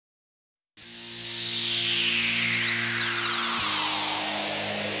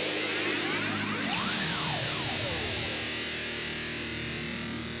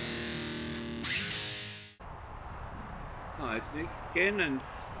Hi, it's Nick again, and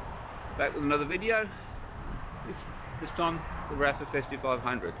back with another video. This time the Rapha Festive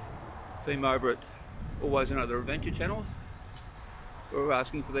 500. Team over at Always Another Adventure channel were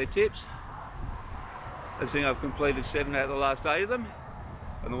asking for their tips. I think I've completed 7 out of the last 8 of them,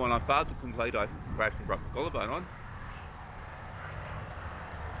 and the one I failed to complete I crashed and broke my collarbone on.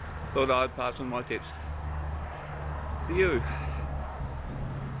 Thought I'd pass on my tips to you.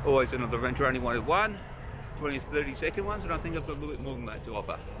 Always Another Adventure only wanted 20 to 30 second ones, and I think I've got a little bit more than that to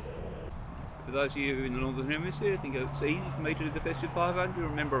offer. For those of you who are in the Northern Hemisphere, I think it's easy for me to do the Festive 500.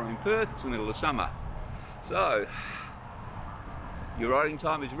 Remember, I'm in Perth, it's the middle of summer. So, your riding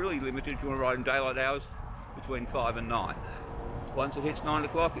time is really limited if you want to ride in daylight hours between 5 and 9. Once it hits 9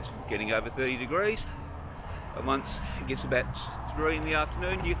 o'clock, it's getting over 30 degrees. And once it gets about 3 in the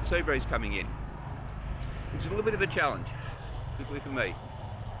afternoon, you get the sea breeze coming in. Which is a little bit of a challenge, particularly for me,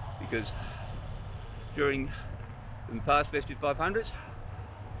 because during the past Festive 500s,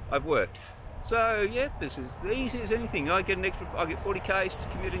 I've worked. So yeah, this is the easy as anything. I get 40 k's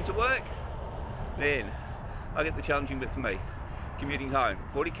commuting to work. Then I get the challenging bit for me, commuting home.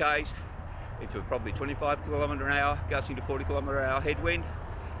 40 k's into probably 25 km/h, gusting to 40 km/h headwind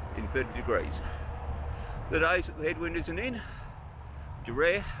in 30 degrees. The days that the headwind isn't in, which are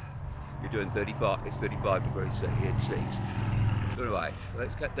rare, you're doing 35. It's 35 degrees, so head seas. So anyway,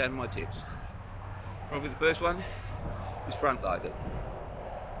 let's cut down my tips. Probably the first one is front loaded.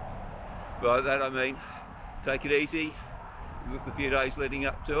 By that I mean, take it easy, look the few days leading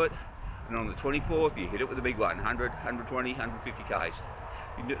up to it, and on the 24th you hit it with a big one, 100, 120, 150 k's.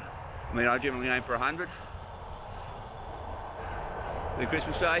 I generally aim for 100. Then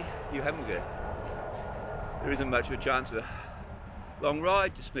Christmas Day, you haven't got it. There isn't much of a chance of a long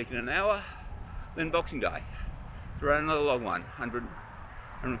ride, just sneaking an hour. Then Boxing Day, throw out another long one, 100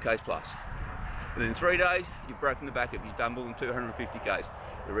 k's plus. And then 3 days, you've broken the back if you've done more than 250 k's.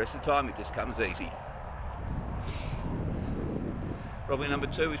 The rest of the time, it just comes easy. Probably number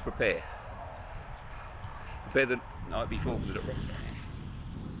 2 is prepare. Prepare the night before for the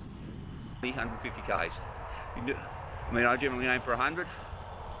 150 k's. I generally aim for 100.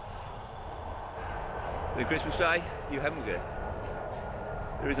 Then Christmas Day, you haven't got it.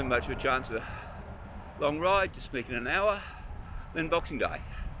 There isn't much of a chance of a long ride, just sneaking an hour. Then Boxing Day,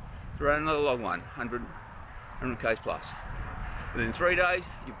 throw out another long one, 100 k's plus. And then 3 days,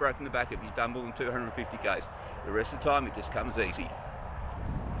 you've broken the back if you've done more than 250 k's. The rest of the time, it just comes easy.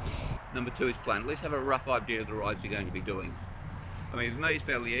 Number 2 is plan. At least have a rough idea of the rides you're going to be doing. For me, it's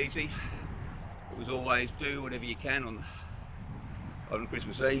fairly easy. It was always do whatever you can on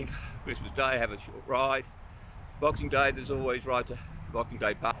Christmas Eve, Christmas Day, have a short ride. Boxing Day, there's always ride to Boxing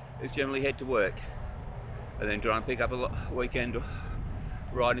Day Park. It's generally head to work, and then try and pick up a weekend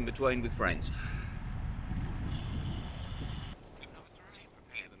ride in between with friends.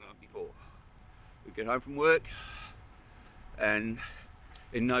 We get home from work and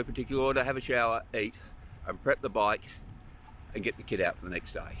in no particular order have a shower, eat and prep the bike and get the kit out for the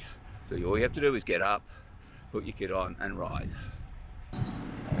next day. So all you have to do is get up, put your kit on and ride.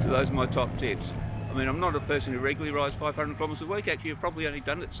 So those are my top tips. I'm not a person who regularly rides 500 kilometres a week. Actually, I've probably only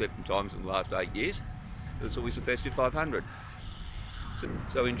done it 7 times in the last 8 years. It's always a Festive 500.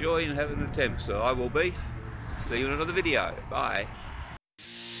 So enjoy and have an attempt. So I will be. See you in another video. Bye.